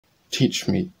Teach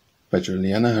Me, by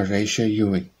Juliana Horatia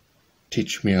Ewing.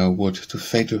 Teach me, O wood, to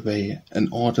fade away, and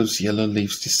autumn's yellow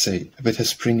leaves decay. A bitter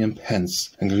spring impends,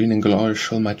 and green and glory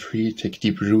shall my tree take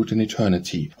deep root in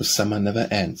eternity, where summer never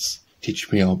ends.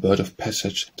 Teach me, O bird of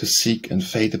passage, to seek and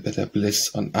fade a better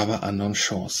bliss on other unknown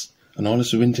shores, on all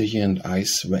is winter here and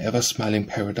ice, wherever smiling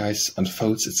paradise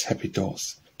unfolds its happy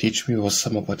doors. Teach me, O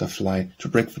summer butterfly, to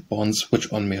break the bonds which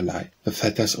on me lie, the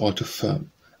fetters all too firm.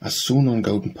 As soon on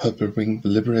golden purple wing the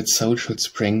liberate soul shall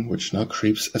spring, which now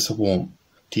creeps as a worm.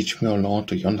 Teach me, O Lord,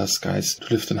 to yonder skies,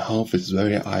 to lift in half its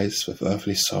very eyes with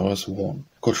earthly sorrows worn.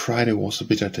 Good Friday was a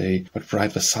bitter day, but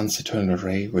bright the sun's eternal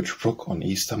ray, which broke on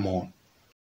Easter morn.